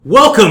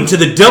Welcome to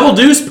the Double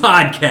Deuce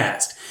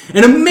Podcast,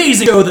 an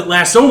amazing show that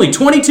lasts only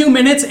 22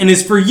 minutes and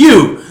is for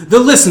you, the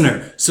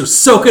listener, so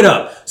soak it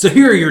up. So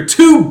here are your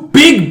two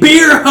big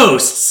beer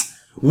hosts,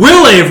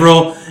 Will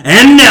Averill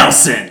and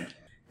Nelson.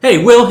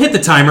 Hey, Will, hit the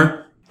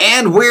timer.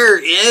 And we're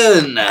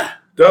in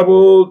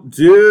Double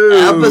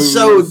Deuce.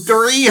 episode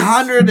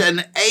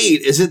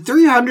 308. Is it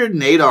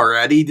 308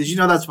 already? Did you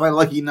know that's my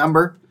lucky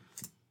number?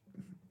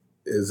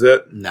 Is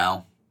it?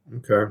 No.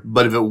 Okay.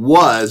 But if it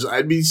was,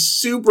 I'd be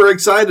super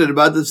excited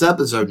about this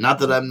episode. Not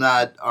that I'm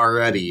not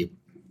already.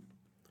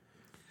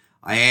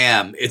 I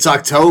am. It's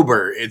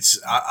October.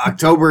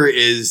 October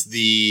is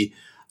the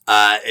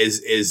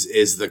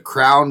is the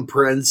crown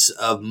prince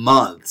of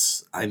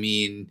months. I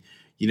mean,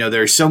 you know,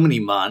 there are so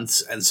many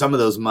months, and some of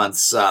those months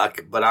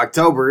suck. But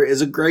October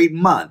is a great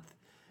month.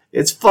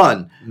 It's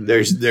fun.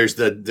 There's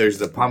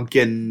the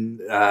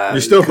pumpkin.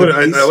 You still put.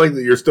 I like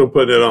that you're still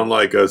putting it on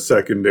like a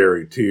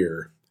secondary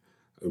tier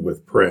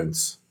with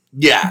Prince.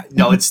 Yeah,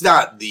 no, it's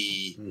not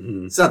the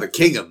it's not the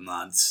king of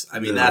months. I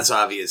mean, that's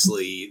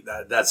obviously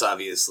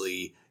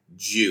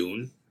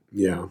June.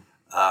 Yeah.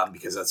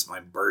 Because that's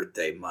my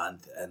birthday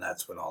month, and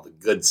that's when all the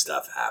good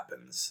stuff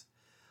happens.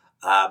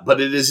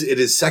 But it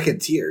is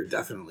second tier,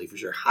 definitely for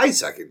sure. High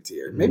second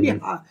tier,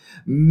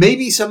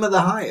 maybe some of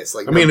the highest.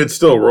 Like, I mean, it's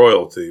still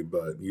royalty,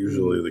 but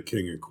usually the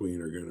king and queen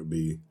are going to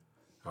be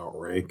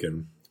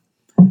outranking.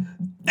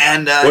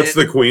 And what's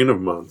the queen of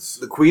months?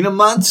 The queen of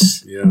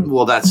months? Yeah.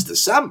 Well, that's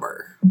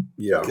December.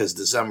 Yeah. Because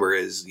December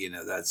is,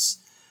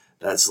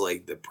 that's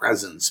like the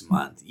presence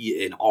month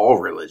in all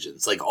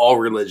religions. Like, all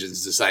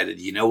religions decided,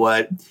 you know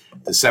what?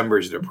 December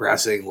is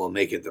depressing. We'll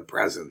make it the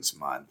presence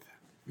month.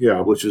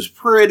 Yeah. Which was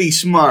pretty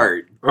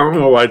smart. I don't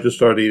know why I just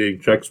started eating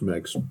Chex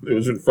Mix. It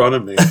was in front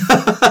of me.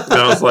 And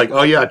I was like,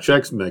 oh yeah,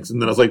 Chex Mix.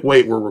 And then I was like,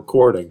 wait, we're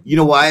recording. You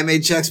know why I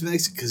made Chex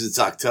Mix? Because it's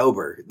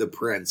October, the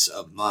prince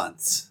of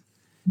months.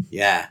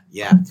 Yeah.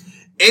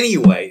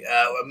 Anyway,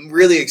 I'm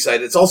really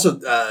excited. It's also,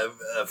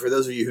 for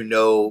those of you who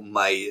know,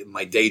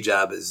 my day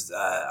job is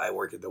I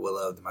work at the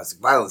Willow Domestic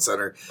Violence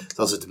Center. It's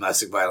also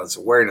Domestic Violence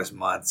Awareness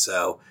Month.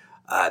 So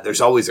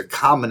there's always a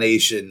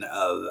combination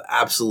of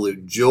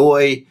absolute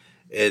joy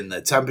in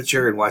the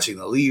temperature and watching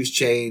the leaves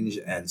change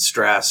and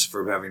stress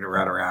from having to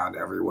run around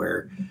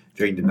everywhere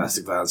during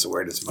Domestic Violence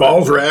Awareness Month.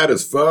 Fall's rad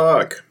as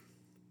fuck.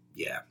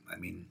 Yeah, I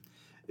mean,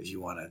 if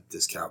you want to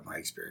discount my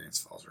experience,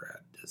 Fall's rad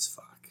as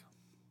fuck.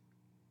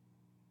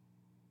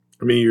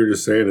 I mean, you were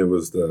just saying it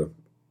was the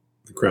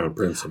crown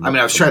prince. I mean,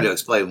 I was trying to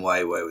explain why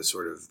it was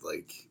sort of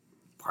like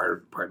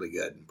partly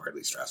good and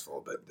partly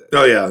stressful, but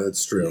oh yeah,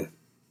 that's true. Yeah,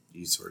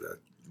 you sort of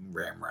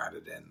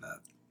ramrodded in the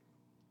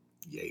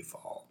yay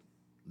fall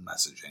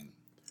messaging.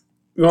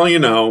 Well, you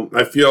know,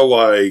 I feel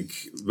like,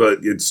 but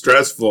it's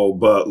stressful,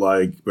 but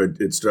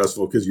it's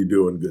stressful because you're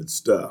doing good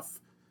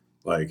stuff,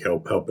 like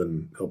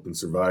helping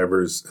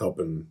survivors,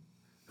 helping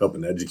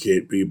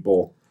educate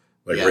people,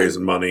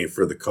 raising money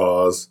for the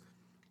cause.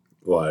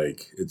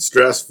 Like, it's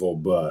stressful,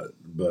 but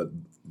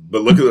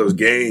look at those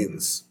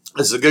gains.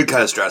 It's a good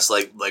kind of stress,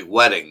 like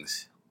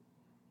weddings.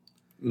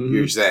 Mm-hmm.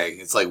 You're saying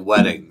it's like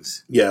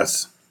weddings.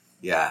 Yes.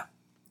 Yeah.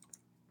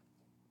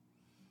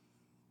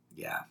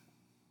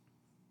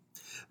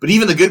 But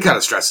even the good kind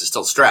of stress is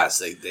still stress.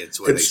 It's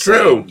what it's they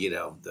true. Say, you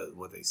know,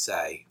 what they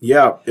say.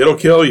 Yeah, it'll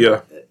kill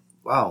you.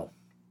 Wow.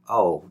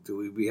 Oh, do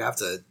we have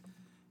to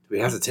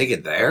take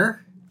it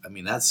there? I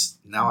mean,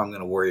 now I'm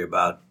going to worry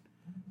about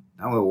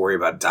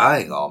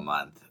dying all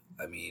month.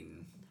 I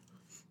mean,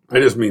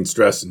 I just mean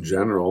stress in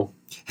general.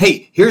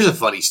 Hey, here's a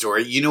funny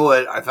story. You know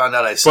what I found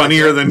out?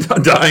 Funnier than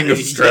dying of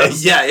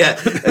stress.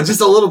 Yeah, just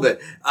a little bit.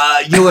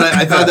 You know what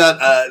I found out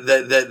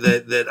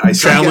that I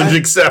challenge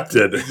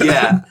accepted.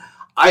 Yeah.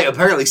 I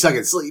apparently suck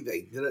at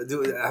sleeping.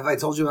 Have I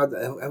told you about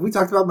that? Have we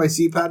talked about my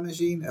CPAP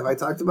machine? Have I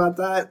talked about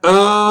that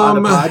on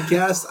a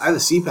podcast? I have a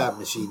CPAP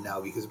machine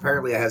now because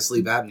apparently I have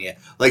sleep apnea.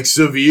 Like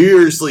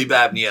severe sleep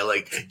apnea.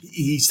 Like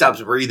he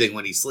stops breathing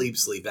when he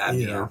sleeps, sleep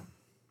apnea. Yeah.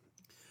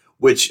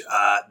 Which,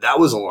 that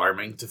was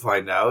alarming to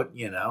find out,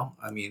 you know?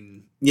 I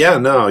mean... Yeah,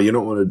 no, you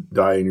don't want to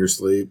die in your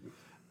sleep.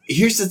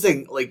 Here's the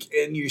thing, like,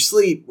 in your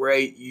sleep,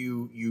 right,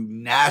 you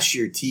gnash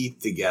your teeth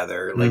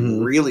together, like,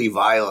 really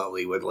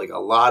violently with, like, a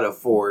lot of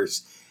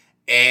force.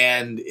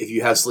 And if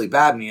you have sleep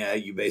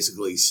apnea, you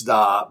basically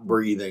stop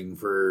breathing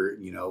for,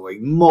 you know,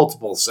 like,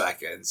 multiple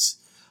seconds.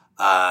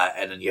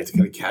 And then you have to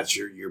kind of catch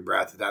your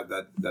breath.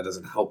 That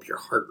doesn't help your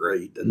heart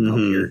rate. Doesn't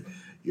help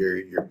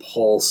your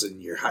pulse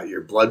and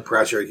your blood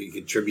pressure. It can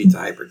contribute to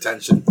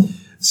hypertension.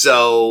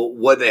 So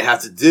what they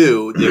have to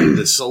do,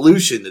 the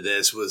solution to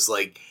this was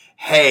like,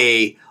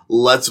 hey,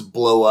 let's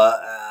blow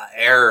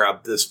air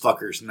up this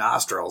fucker's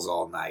nostrils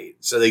all night.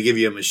 So they give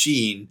you a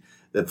machine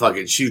that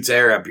fucking shoots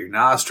air up your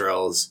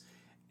nostrils,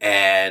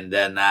 and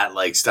then that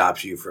like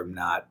stops you from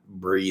not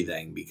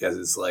breathing because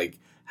it's like,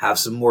 have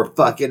some more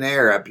fucking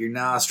air up your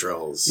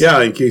nostrils.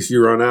 Yeah, in case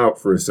you run out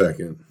for a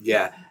second.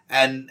 Yeah.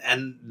 And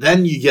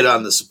then you get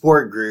on the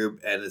support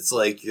group and it's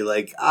like, you're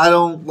like, I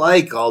don't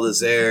like all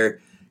this air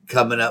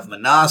coming up my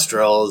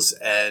nostrils.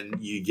 And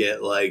you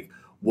get like,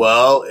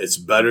 well, it's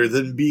better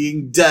than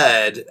being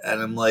dead.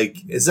 And I'm like,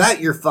 is that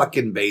your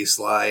fucking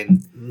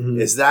baseline? Mhm.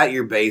 Is that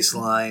your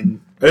baseline?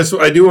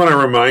 I do want to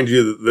remind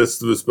you that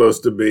this was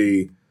supposed to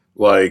be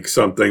like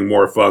something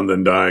more fun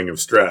than dying of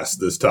stress,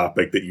 this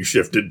topic that you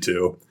shifted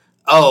to.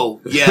 Oh,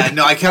 yeah.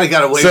 No, I kind of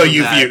got away So from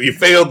that. you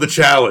failed the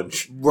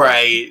challenge.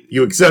 Right.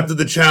 You accepted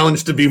the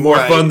challenge to be more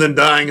Right. fun than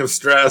dying of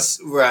stress,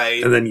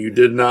 Right. and then you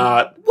did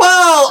not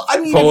Well, I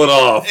mean, pull it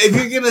off. if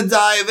you're going to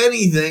die of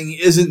anything,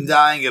 isn't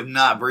dying of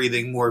not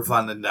breathing more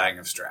fun than dying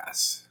of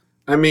stress?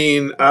 I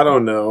mean, I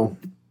don't know.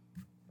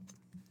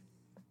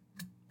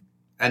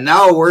 And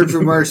now a word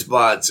from our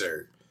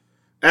sponsor.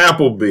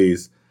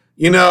 Applebee's.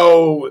 You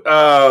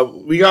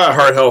know, we got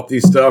heart healthy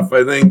stuff.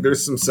 I think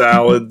there's some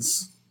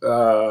salads.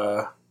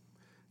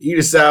 Eat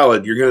a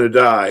salad, you're gonna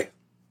die.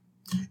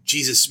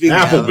 Jesus, speaking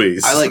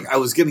Applebee's. of, I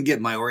was gonna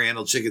get my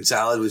Oriental chicken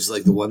salad, which is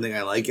like the one thing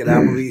I like at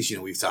Applebee's. You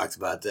know, we've talked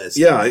about this.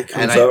 Yeah, it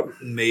And comes I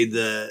up. made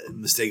the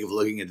mistake of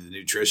looking at the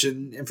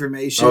nutrition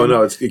information. Oh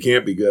no, it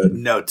can't be good.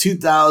 No,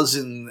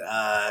 2,000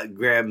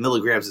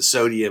 milligrams of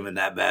sodium in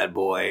that bad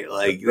boy.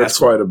 Like That's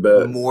quite a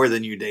bit. more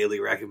than your daily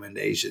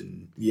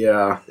recommendation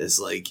Yeah, is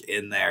like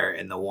in there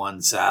in the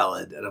one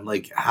salad. And I'm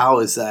like, how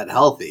is that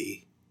healthy?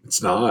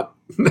 it's not.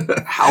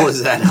 How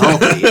is that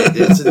healthy?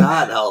 It's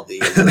not healthy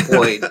is the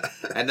point.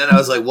 And then I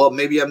was like, well,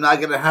 maybe I'm not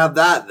going to have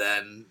that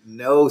then.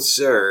 No,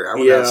 sir. I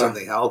want to have Yeah.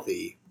 something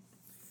healthy.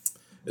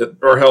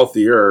 Or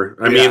healthier.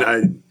 I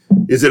Yeah. mean,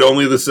 is it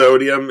only the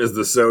sodium? Is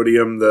the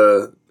sodium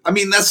the... I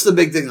mean, that's the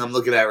big thing I'm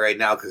looking at right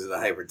now because of the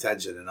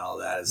hypertension and all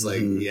that. It's like,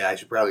 Mhm. yeah, I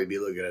should probably be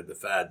looking at the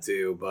fat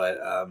too. But,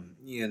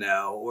 you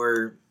know,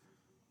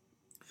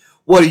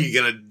 what are you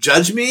going to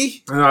judge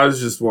me? I was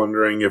just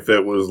wondering if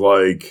it was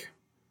like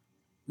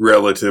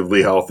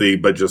relatively healthy,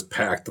 but just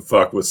packed the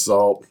fuck with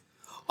salt.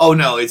 Oh,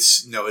 no,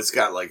 it's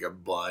got like a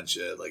bunch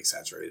of like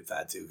saturated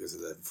fat too because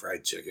of the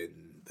fried chicken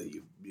that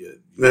you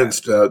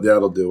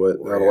That'll do it.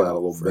 or That'll add a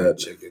little fried bit.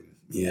 chicken.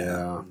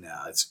 Yeah. No,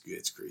 it's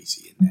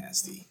greasy and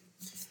nasty.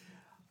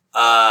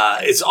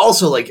 It's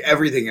also like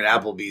everything at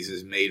Applebee's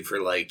is made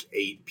for like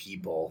 8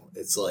 people.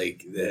 It's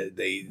like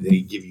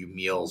they give you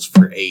meals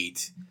for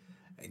 8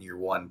 and you're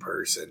one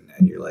person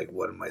and you're like,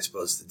 what am I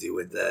supposed to do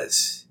with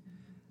this?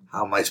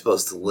 How am I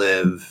supposed to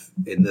live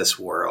in this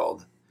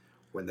world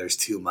when there's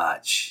too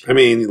much? I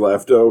mean,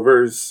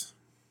 leftovers.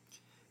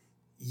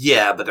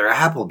 Yeah, but they're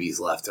Applebee's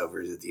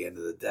leftovers at the end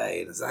of the day.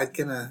 And is that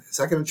gonna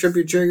trip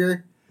your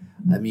trigger?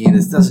 I mean,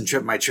 it doesn't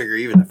trip my trigger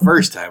even the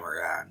first time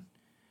around.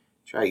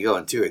 Try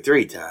going 2 or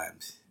 3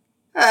 times.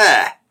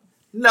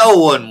 No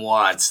one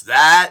wants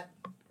that.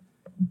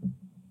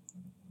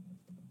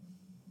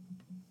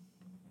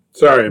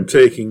 Sorry, I'm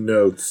taking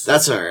notes.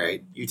 That's all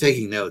right. You're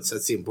taking notes.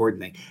 That's the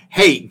important thing.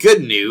 Hey,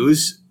 good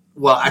news.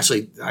 Well,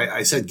 actually,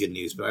 I said good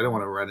news, but I don't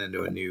want to run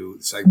into a new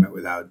segment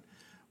without.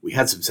 We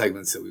had some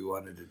segments that we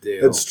wanted to do.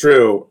 It's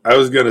true. I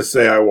was going to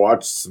say I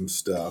watched some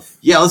stuff.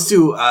 Yeah, let's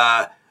do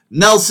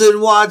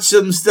Nelson watched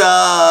some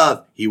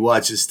stuff. He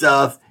watches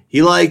stuff.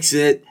 He likes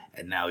it.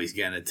 And now he's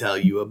going to tell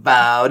you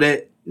about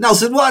it.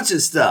 Nelson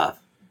watches stuff.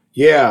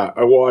 Yeah,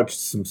 I watched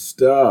some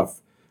stuff.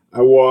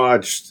 I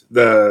watched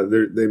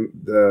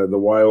the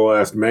Wild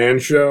Last Man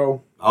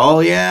show. Oh,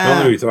 I don't yeah.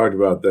 think we talked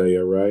about that yet,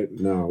 right?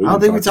 No. I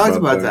don't think we talked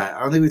about that. I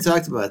don't think we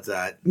talked about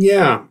that.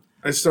 Yeah,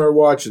 I started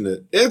watching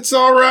it. It's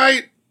all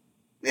right.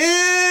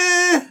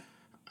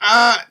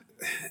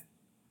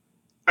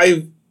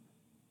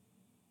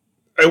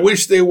 I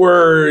wish they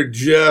were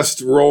just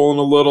rolling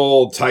a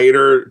little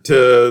tighter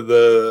to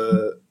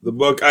the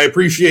book. I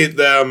appreciate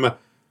them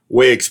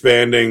way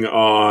expanding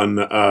on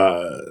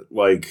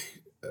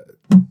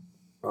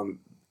on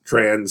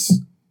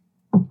trans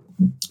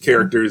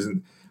characters,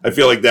 and I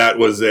feel like that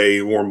was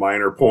a more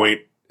minor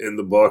point in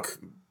the book.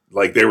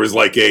 Like there was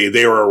like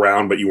they were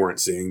around, but you weren't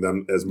seeing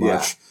them as much.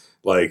 Yeah.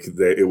 Like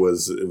it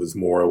was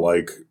more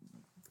like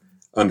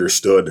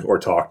understood or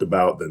talked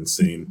about than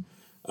seen.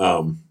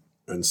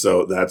 And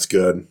so that's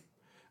good.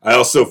 I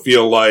also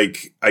feel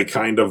like I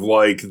kind of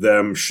like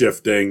them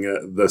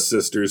shifting the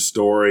sister's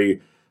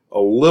story a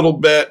little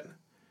bit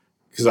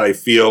because I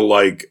feel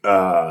like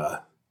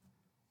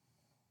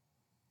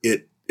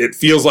it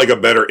feels like a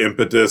better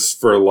impetus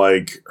for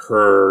like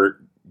her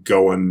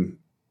going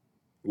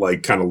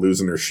like kind of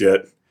losing her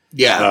shit.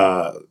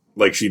 Yeah.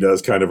 Like she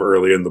does kind of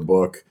early in the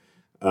book.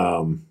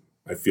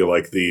 I feel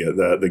like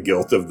the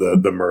guilt of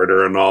the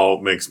murder and all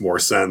makes more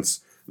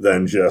sense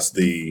than just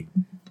the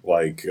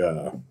like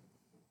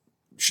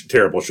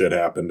terrible shit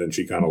happened and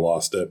she kind of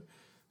lost it.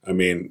 I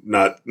mean,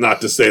 not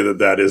to say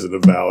that isn't a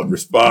valid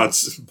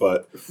response,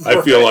 but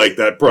I feel like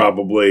that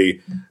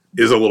probably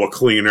is a little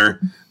cleaner.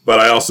 But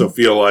I also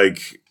feel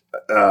like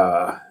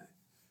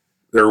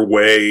they're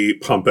way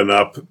pumping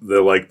up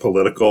the like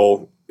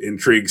political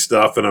intrigue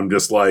stuff, and I'm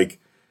just like,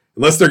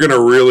 unless they're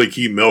gonna really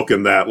keep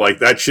milking that, like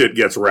that shit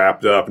gets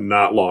wrapped up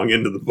not long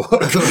into the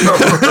book,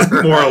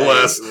 more or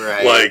less.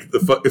 Right. Like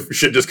the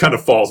shit just kind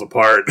of falls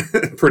apart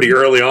pretty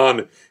early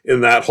on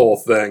in that whole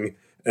thing,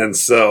 and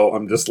so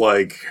I'm just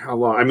like, how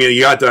long? I mean,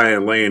 you got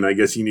Diane Lane. I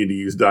guess you need to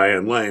use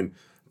Diane Lane,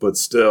 but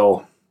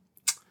still.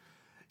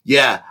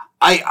 Yeah,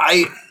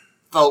 I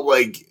felt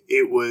like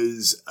it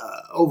was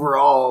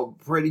overall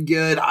pretty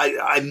good.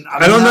 I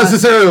don't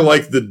necessarily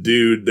like the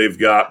dude they've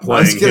got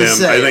playing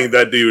him. I think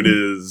that dude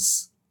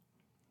is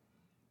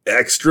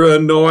extra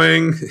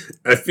annoying.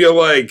 I feel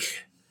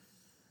like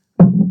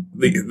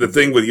the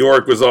thing with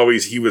York was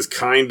always he was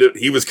kind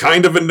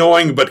of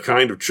annoying but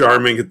kind of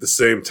charming at the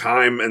same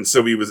time, and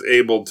so he was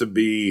able to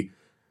be.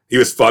 He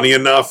was funny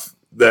enough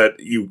that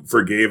you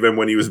forgave him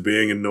when he was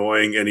being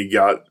annoying, and he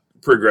got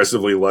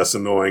progressively less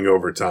annoying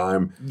over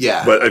time.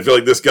 Yeah. But I feel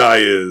like this guy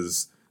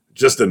is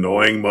just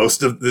annoying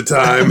most of the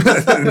time.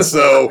 And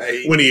so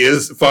right. When he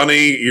is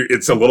funny,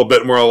 it's a little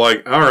bit more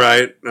like, all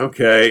right,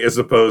 okay, as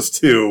opposed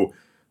to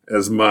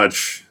as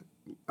much,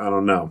 I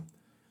don't know.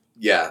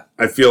 Yeah.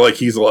 I feel like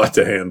he's a lot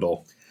to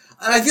handle.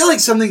 And I feel like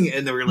something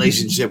in the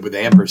relationship with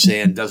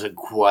Ampersand doesn't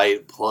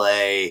quite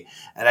play.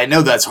 And I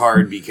know that's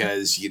hard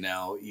because, you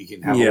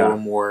can have a little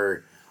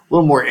more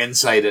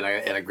insight in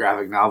a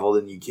graphic novel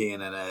than you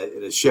can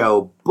in a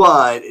show.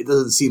 But it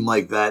doesn't seem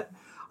like that.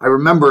 I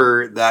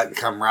remember that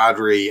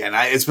camaraderie, and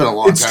it's been a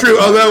long time. It's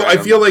true, although I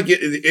feel like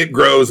it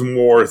grows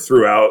more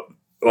throughout.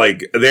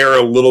 Like, they're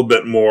a little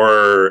bit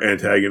more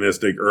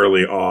antagonistic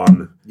early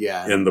on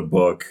in the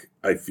book,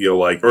 I feel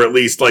like. Or at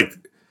least, like,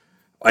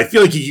 I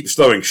feel like he keeps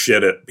throwing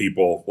shit at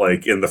people,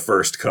 like, in the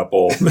first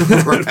couple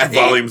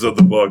volumes of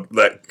the book,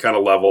 that kind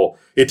of level.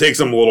 It takes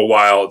him a little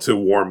while to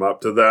warm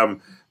up to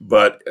them,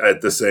 but at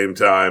the same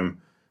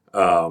time,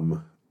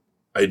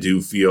 I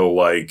do feel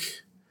like...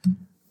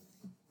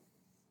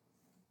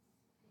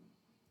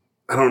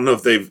 I don't know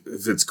if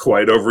it's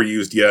quite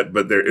overused yet,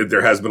 but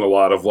there has been a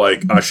lot of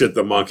like, oh shit,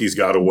 the monkeys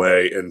got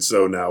away, and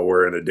so now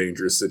we're in a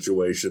dangerous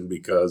situation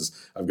because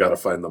I've got to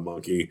find the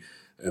monkey.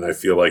 And I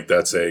feel like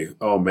that's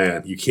oh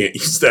man, you can't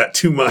use that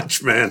too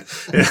much, man.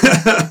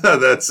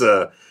 That's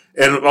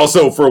and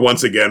also for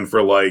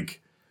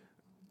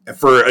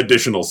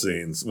additional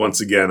scenes.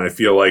 Once again, I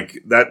feel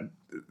like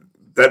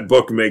that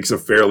book makes a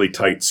fairly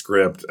tight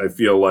script. I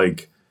feel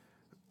like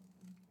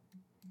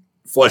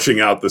fleshing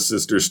out the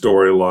sister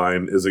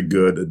storyline is a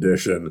good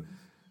addition,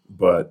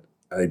 but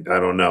I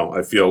don't know.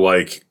 I feel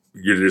like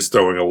you're just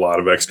throwing a lot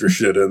of extra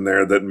shit in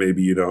there that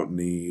maybe you don't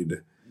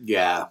need.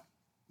 Yeah.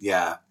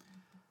 Yeah.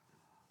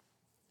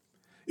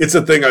 It's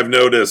a thing I've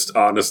noticed,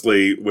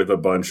 honestly, with a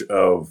bunch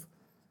of,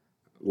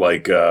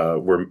 like,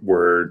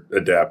 we're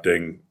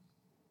adapting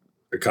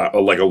a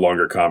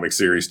longer comic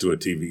series to a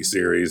TV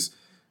series,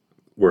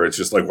 where it's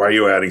just like, why are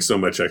you adding so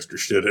much extra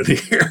shit in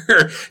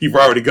here? You've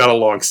already got a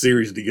long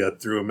series to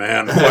get through,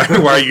 man.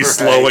 Why are you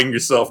slowing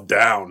yourself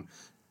down?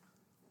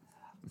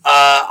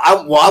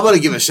 I'm going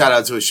to give a shout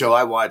out to a show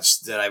I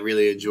watched that I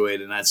really enjoyed,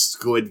 and that's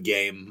Squid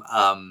Game.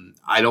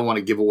 I don't want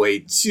to give away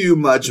too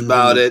much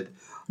about it.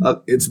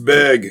 It's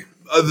big.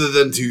 Other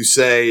than to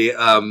say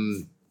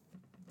it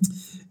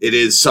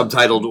is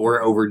subtitled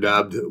or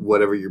overdubbed,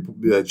 whatever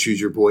you choose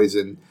your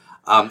poison.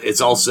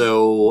 It's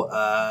also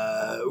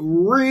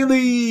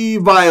really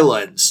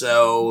violent.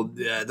 So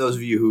those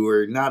of you who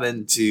are not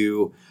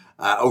into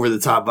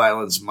over-the-top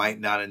violence might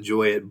not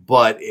enjoy it,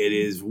 but it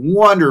is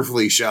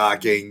wonderfully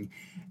shocking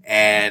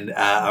and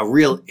a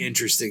real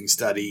interesting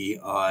study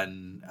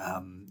on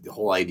the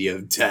whole idea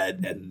of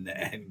debt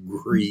and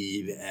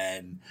greed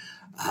and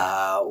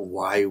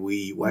why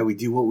we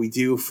do what we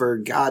do for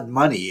God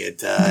money.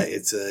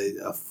 It's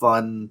a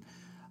fun.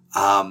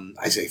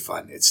 I say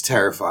fun. It's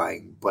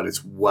terrifying, but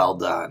it's well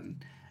done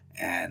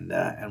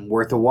and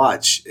worth a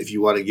watch if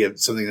you want to get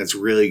something that's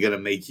really going to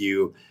make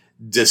you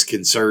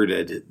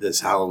disconcerted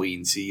this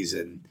Halloween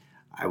season.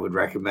 I would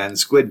recommend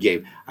Squid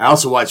Game. I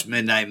also watched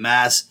Midnight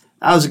Mass.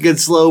 That was a good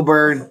slow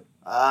burn.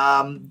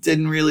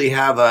 Didn't really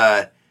have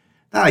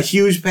not a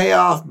huge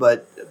payoff,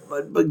 but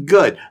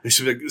good. There's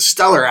some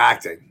stellar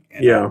acting.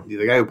 And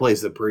the guy who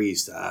plays the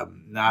priest,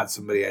 not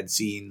somebody I'd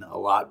seen a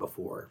lot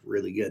before.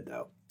 Really good,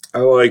 though. I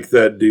like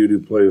that dude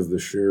who plays the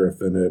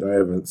sheriff in it. I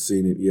haven't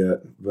seen it yet,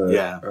 but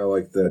I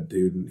like that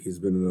dude, and he's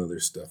been in other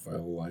stuff I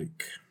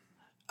like.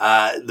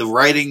 The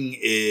writing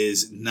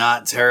is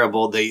not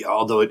terrible.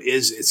 Although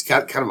it's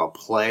got kind of a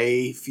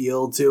play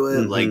feel to it.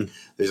 Mm-hmm. Like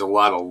there's a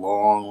lot of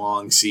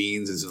long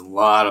scenes. There's a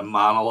lot of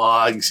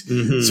monologues.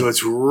 Mm-hmm. So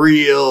it's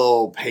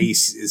real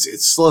pace.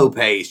 It's slow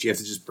paced. You have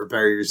to just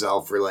prepare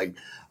yourself for like,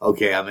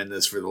 okay, I'm in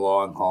this for the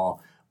long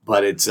haul.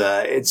 But it's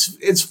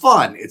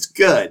fun. It's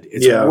good.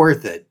 It's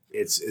worth it.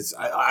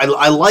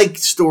 I like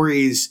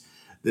stories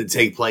that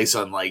take place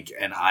on like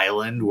an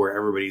island where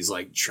everybody's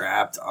like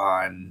trapped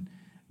on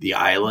the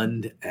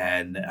island,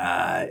 and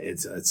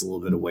it's a little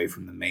bit away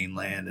from the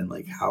mainland, and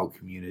like how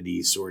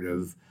communities sort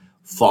of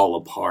fall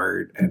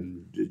apart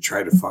and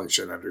try to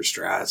function under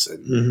stress.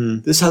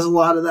 And this has a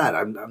lot of that.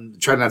 I'm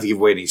trying not to give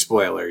away any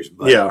spoilers,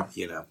 but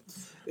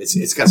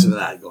it's got some of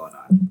that going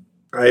on.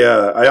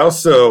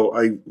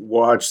 I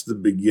watched the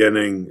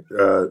beginning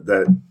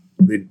that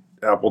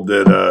Apple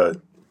did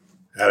a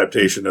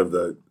adaptation of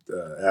the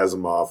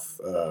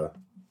Asimov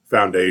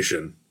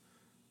Foundation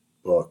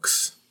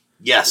books.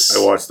 Yes.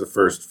 I watched the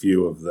first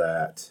few of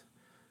that,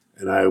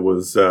 and I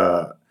was,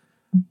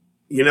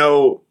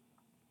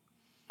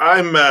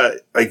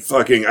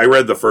 I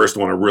read the first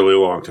one a really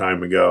long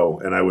time ago,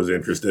 and I was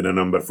interested in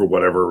them, but for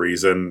whatever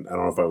reason, I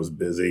don't know if I was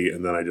busy,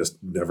 and then I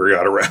just never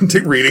got around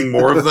to reading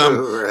more of them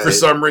Right. for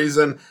some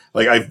reason.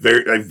 Like I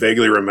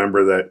vaguely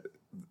remember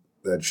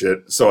that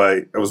shit. So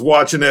I was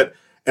watching it,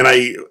 and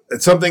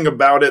it's something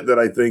about it that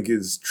I think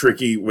is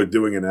tricky with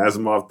doing an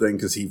Asimov thing,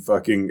 because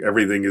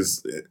everything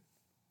is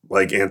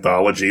like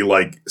anthology,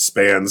 like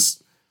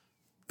spans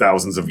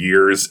thousands of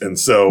years, and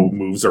so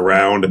moves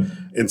around,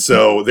 and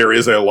so there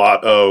is a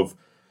lot of,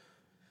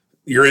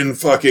 you're in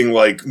fucking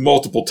like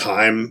multiple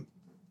time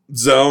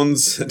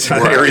zones,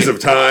 areas of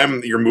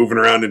time. You're moving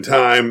around in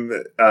time.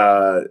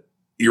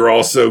 You're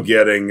also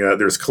getting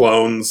there's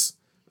clones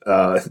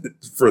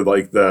for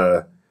like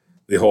the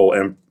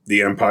whole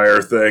the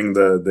Empire thing.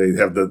 They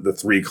have the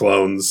three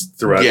clones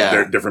throughout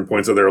their different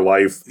points of their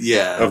life.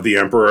 Of the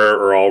Emperor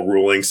are all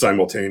ruling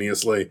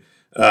simultaneously.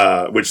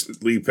 Which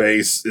Lee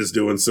Pace is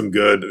doing some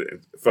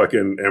good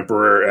fucking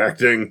Emperor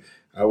acting.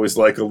 I always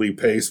like a Lee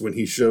Pace when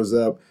he shows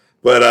up.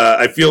 But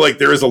I feel like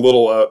there is a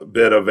little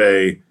bit of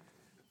a,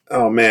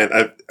 oh man,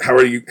 how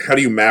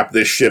do you map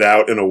this shit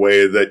out in a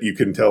way that you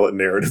can tell it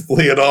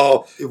narratively at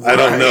all? Right. I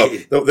don't know.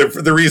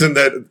 The reason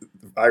that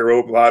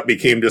iRobot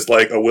became just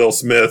like a Will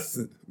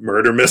Smith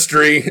murder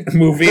mystery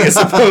movie as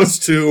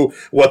opposed to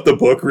what the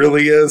book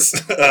really is.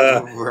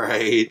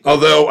 Right.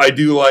 Although I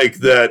do like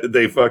that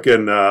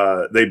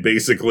they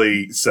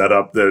basically set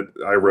up that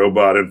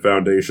iRobot and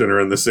Foundation are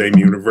in the same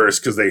universe,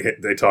 because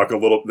they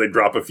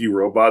drop a few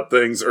robot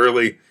things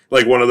early.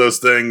 Like one of those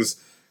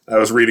things I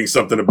was reading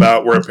something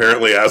about where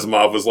apparently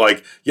Asimov was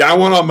like, yeah, I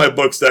want all my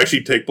books to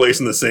actually take place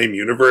in the same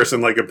universe.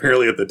 And like,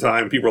 apparently at the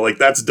time, people were like,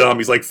 that's dumb.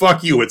 He's like,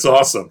 fuck you, it's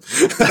awesome.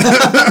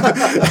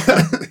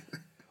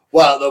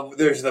 Well,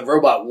 there's the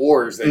Robot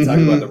Wars. They talk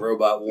about the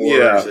Robot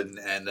Wars and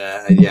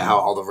how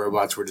all the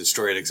robots were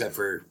destroyed except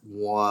for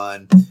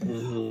one.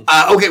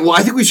 Mm-hmm. Okay, well,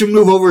 I think we should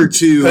move over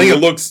to. I think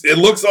it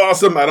looks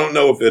awesome. I don't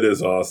know if it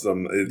is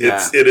awesome.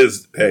 It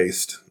is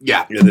paced.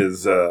 Yeah, it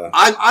is.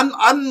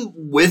 I'm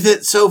with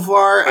it so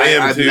far. I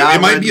am too.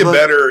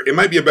 It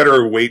might be a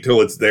better wait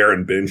till it's there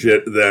and binge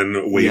it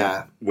than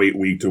wait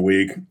week to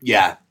week.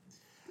 Yeah.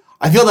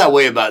 I feel that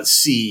way about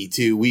C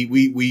too.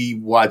 We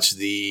watched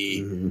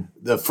the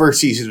first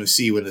season of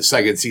C when the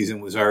second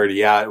season was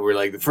already out. We're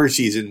like, the first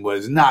season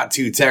was not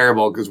too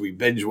terrible because we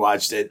binge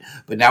watched it,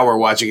 but now we're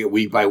watching it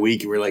week by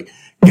week, and we're like,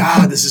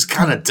 God, this is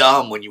kind of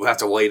dumb when you have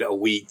to wait a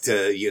week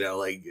to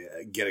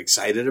get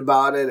excited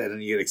about it, and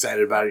then you get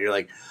excited about it, and you're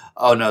like,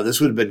 oh no, this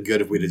would have been good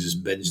if we'd have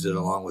just binged it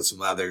along with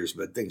some others,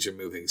 but things are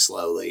moving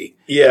slowly.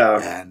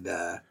 Yeah, and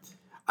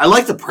I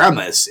like the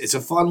premise. It's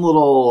a fun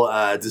little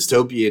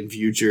dystopian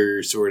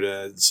future sort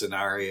of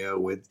scenario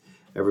with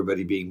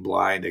everybody being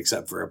blind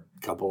except for a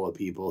couple of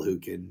people who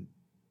can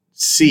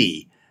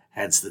see,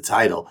 hence the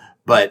title.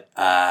 But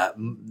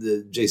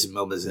the Jason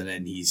Momoa's in it,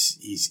 and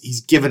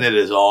he's given it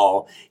his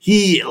all.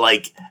 He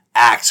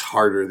acts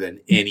harder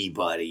than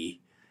anybody.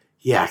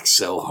 He acts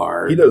so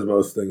hard. He does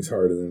most things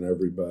harder than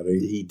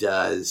everybody. He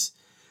does.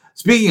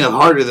 Speaking of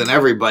harder than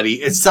everybody,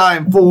 it's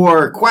time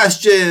for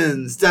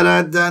questions.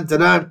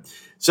 Da-da-da-da-da.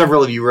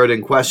 Several of you wrote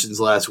in questions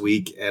last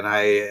week, and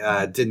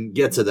I didn't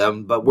get to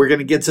them, but we're going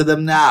to get to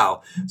them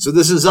now. So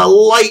this is a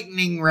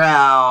lightning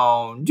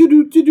round.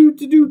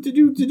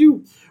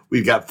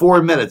 We've got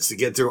 4 minutes to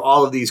get through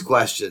all of these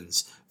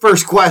questions.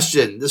 First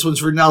question. This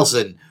one's for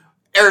Nelson.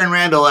 Aaron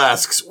Randall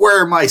asks,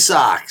 where are my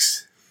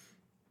socks?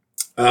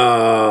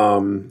 I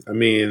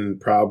mean,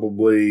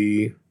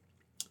 probably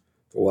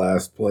the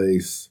last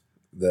place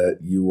that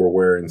you were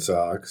wearing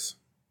socks.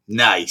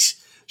 Nice.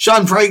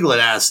 Sean Franklin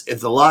asks, if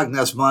the Loch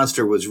Ness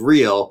Monster was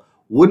real,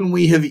 wouldn't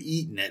we have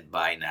eaten it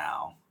by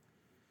now?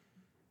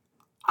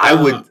 I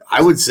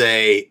would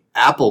say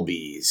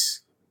Applebee's.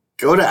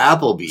 Go to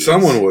Applebee's.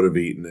 Someone would have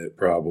eaten it,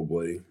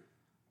 probably.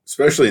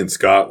 Especially in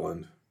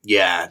Scotland.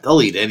 Yeah,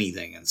 they'll eat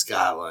anything in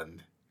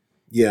Scotland.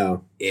 Yeah.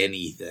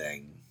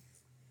 Anything.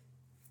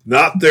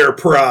 Not their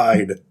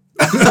pride.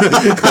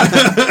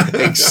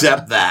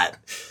 Except that.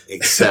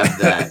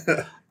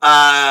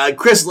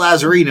 Chris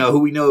Lazarino, who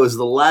we know as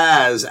the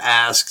Laz,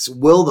 asks,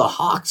 will the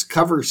Hawks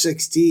cover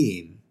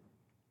 16?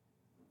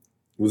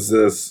 Was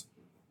this?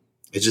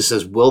 It just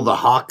says, will the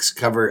Hawks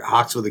cover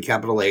Hawks with a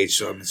capital H?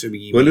 So I'm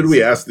assuming when did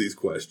we ask these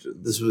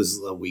questions? This was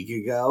a week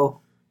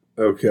ago.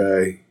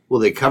 Okay. Will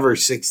they cover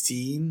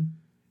 16?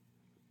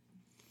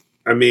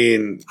 I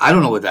mean, I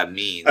don't know what that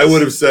means. I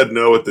would have said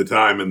no at the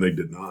time, and they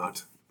did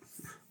not.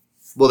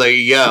 Well, there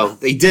you go.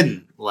 They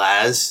didn't,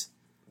 Laz.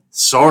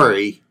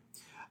 Sorry.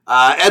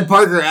 Ed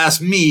Parker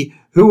asked me,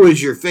 who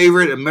was your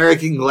favorite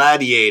American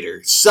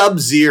Gladiator?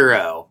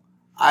 Sub-Zero.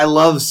 I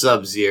love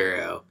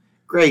Sub-Zero.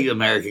 Great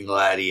American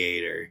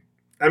Gladiator.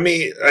 I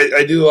mean,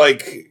 I do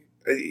like,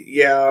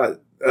 I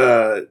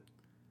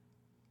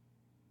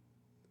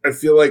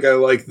feel like I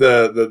like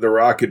the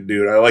Rocket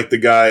dude. I like the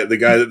guy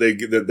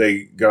that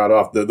they got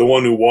off, the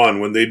one who won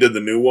when they did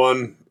the new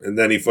one, and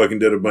then he fucking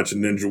did a bunch of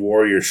Ninja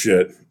Warrior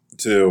shit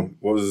too.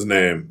 What was his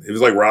name? He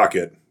was like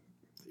Rocket.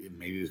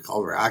 Maybe he was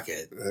called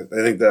Rocket.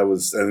 I think that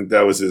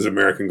was his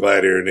American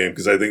Gladiator name,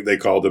 because I think they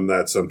called him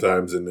that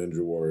sometimes in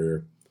Ninja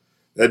Warrior.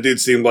 That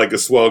dude seemed like a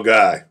swell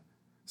guy.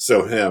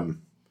 So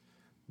him.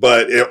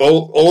 But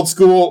old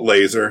school,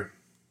 Laser.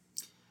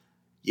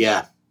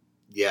 Yeah.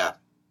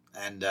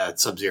 And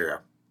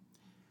Sub-Zero.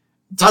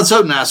 Todd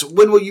Soden asks,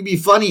 when will you be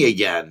funny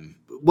again?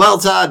 Well,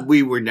 Todd,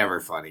 we were never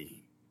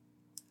funny.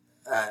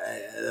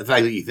 The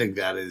fact that you think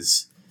that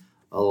is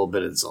a little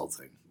bit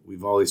insulting.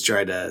 We've always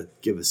tried to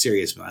give a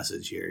serious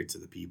message here to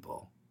the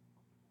people.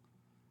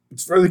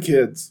 It's for the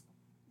kids.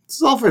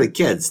 It's all for the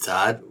kids,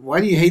 Todd. Why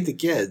do you hate the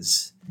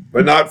kids?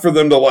 But not for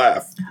them to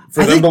laugh.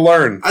 For them to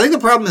learn. I think the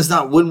problem is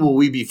not when will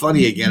we be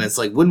funny again. It's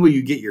like, when will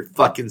you get your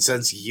fucking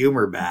sense of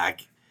humor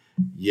back,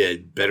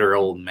 you bitter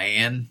old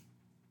man?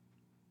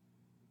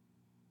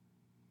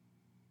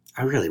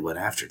 I really went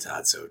after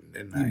Todd Soden,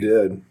 didn't I? You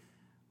did.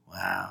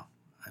 Wow.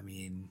 I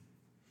mean,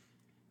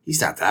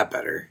 he's not that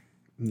better.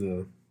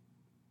 No.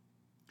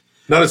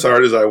 Not as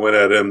hard as I went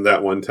at him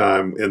that one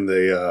time in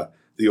the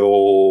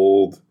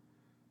old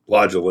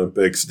Lodge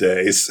Olympics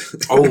days.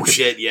 Oh,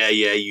 shit. Yeah,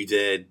 you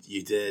did.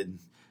 You did.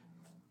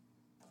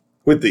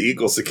 With the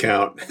Eagles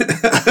account.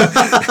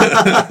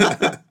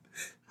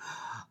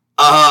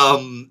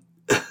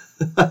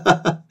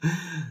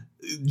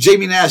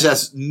 Jamie Nash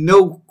asks,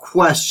 no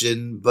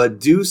question, but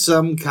do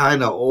some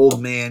kind of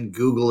old man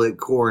Google it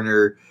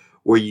corner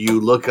where you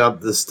look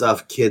up the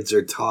stuff kids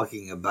are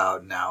talking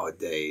about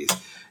nowadays.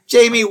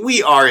 Jamie,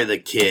 we are the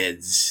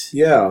kids.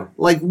 Yeah.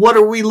 Like, what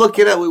are we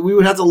looking at? We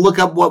would have to look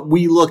up what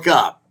we look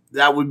up.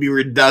 That would be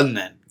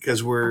redundant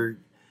because we're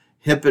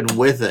hip and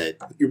with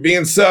it. You're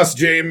being sus,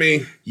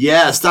 Jamie.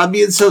 Yeah, stop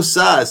being so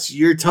sus.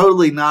 You're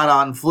totally not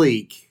on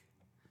fleek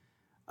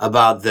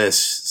about this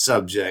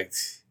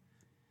subject.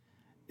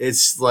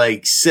 It's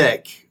like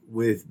sick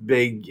with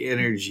big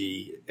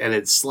energy and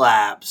it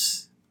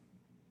slaps.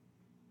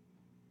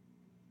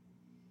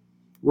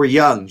 We're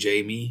young,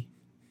 Jamie.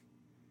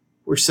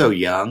 We're so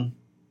young.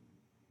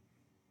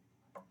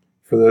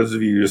 For those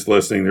of you just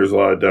listening, there's a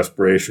lot of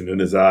desperation in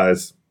his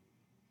eyes.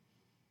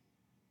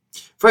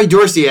 Frank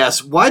Dorsey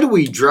asks, why do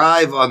we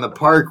drive on the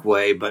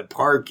parkway but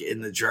park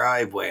in the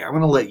driveway? I'm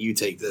going to let you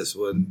take this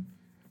one.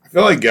 I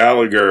feel like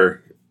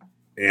Gallagher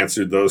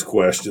answered those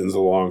questions a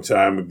long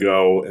time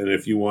ago, and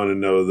if you want to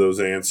know those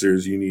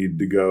answers, you need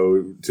to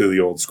go to the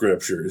old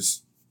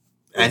scriptures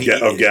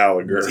of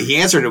Gallagher. He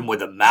answered them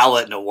with a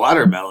mallet and a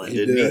watermelon,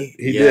 didn't he?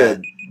 He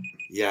did.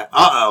 Yeah.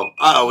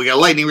 Uh-oh. We got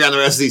lightning around the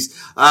rest of these.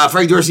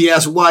 Frank Dorsey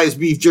asks, why is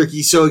beef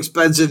jerky so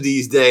expensive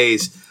these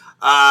days?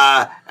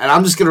 And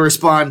I'm just going to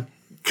respond,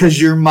 because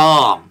your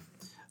mom.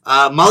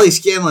 Molly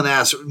Scanlon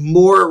asks,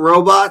 more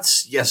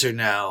robots? Yes or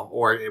no?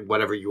 Or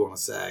whatever you want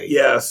to say.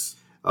 Yes.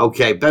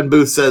 Okay. Ben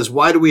Booth says,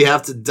 why do we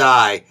have to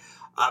die?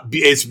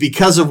 It's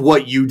because of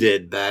what you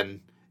did,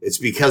 Ben. It's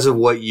because of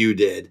what you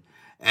did.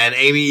 And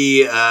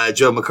Amy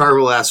Jo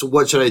McCarville asks,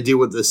 what should I do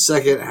with the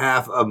second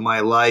half of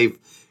my life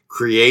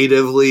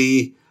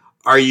creatively?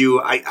 Are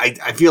you,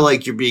 I feel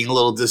like you're being a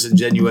little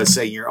disingenuous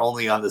saying you're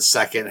only on the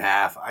second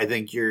half. I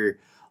think you're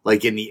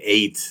like in the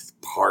 8th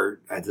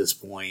part at this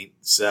point.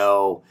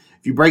 So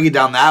if you break it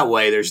down that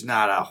way, there's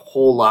not a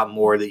whole lot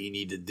more that you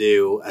need to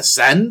do.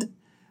 Ascend?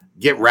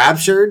 Get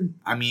raptured?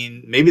 I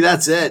mean, maybe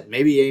that's it.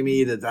 Maybe,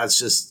 Amy, that's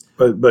just...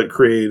 But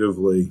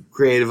creatively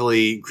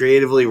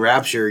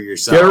rapture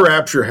yourself. Get a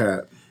rapture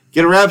hat.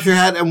 Get a rapture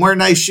hat and wear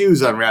nice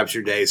shoes on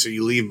rapture day so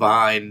you leave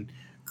behind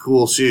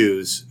cool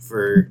shoes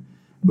for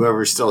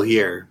whoever's still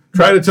here.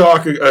 Try to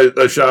talk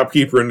a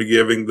shopkeeper into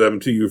giving them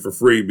to you for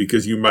free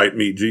because you might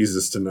meet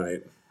Jesus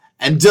tonight.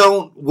 And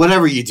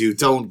whatever you do,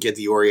 don't get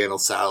the Oriental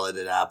salad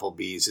at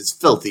Applebee's. It's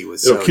filthy with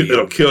sodium.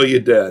 It'll kill you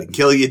dead. It'll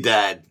kill you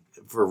dead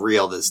for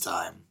real this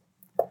time.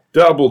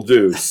 Double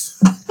deuce.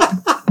 This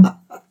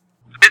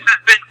has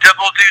been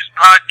Double Deuce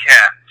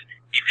Podcast.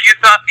 If you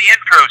thought the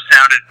intro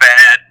sounded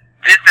bad,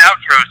 this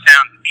outro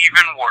sounds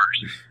even worse.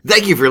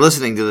 Thank you for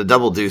listening to the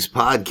Double Deuce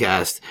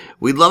Podcast.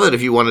 We'd love it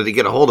if you wanted to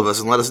get a hold of us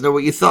and let us know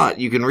what you thought.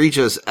 You can reach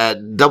us at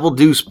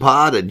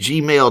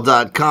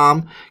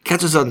doubledeucepod@gmail.com.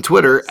 Catch us on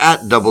Twitter at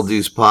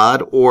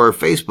doubledeucepod or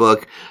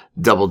Facebook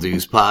Double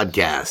Deuce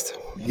Podcast.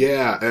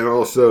 Yeah, and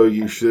also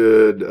you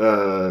should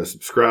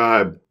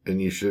subscribe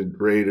and you should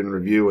rate and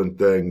review and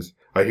things.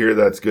 I hear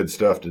that's good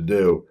stuff to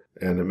do,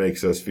 and it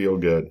makes us feel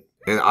good.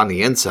 And on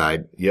the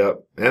inside.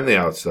 Yep, and the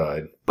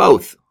outside.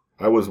 Both.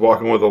 I was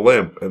walking with a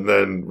limp, and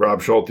then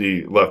Rob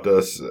Schulte left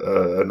us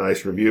a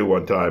nice review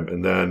one time,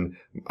 and then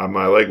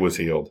my leg was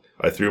healed.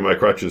 I threw my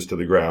crutches to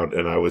the ground,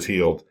 and I was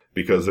healed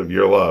because of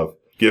your love.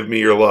 Give me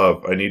your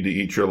love. I need to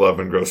eat your love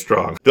and grow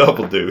strong.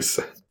 Double deuce.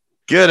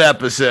 Good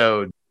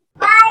episode.